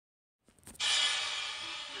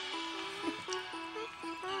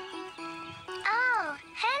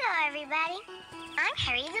everybody. I'm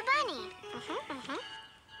Harry the Bunny.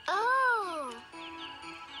 Oh.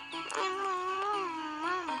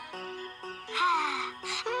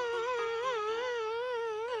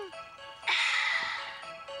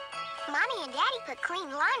 Mommy and Daddy put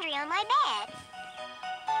clean laundry on my bed.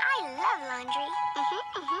 I love laundry.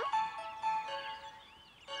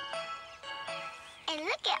 And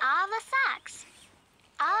look at all the socks,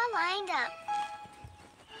 all lined up.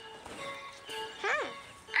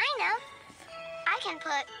 I know. I can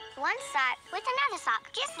put one sock with another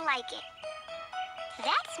sock, just like it.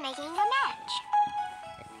 That's making a match.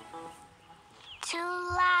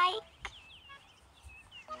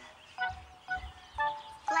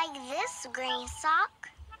 Like this green sock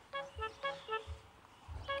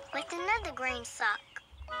with another green sock.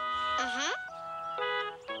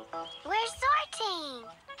 We're sorting.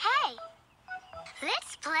 Hey,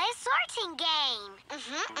 let's play a sorting game.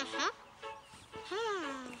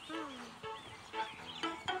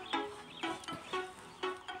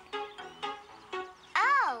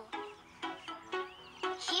 Oh,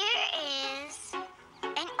 here is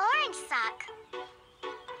an orange sock.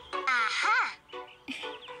 Aha!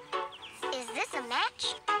 Is this a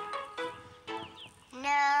match?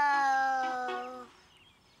 No.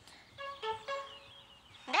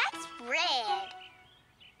 That's red.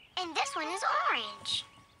 And this one is orange.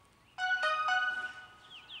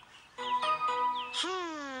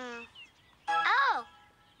 Oh,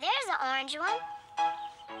 there's an orange one.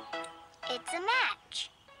 It's a match.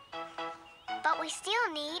 But we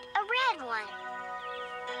still need a red one.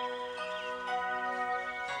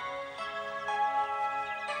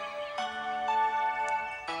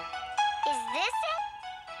 Is this it?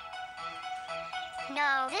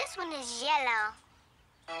 No, this one is yellow.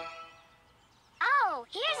 Oh,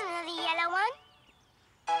 here's another yellow one.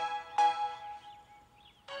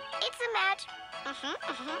 It's a match.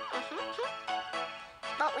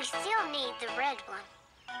 But we still need the red one.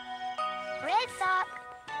 Red sock.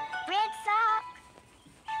 Red sock.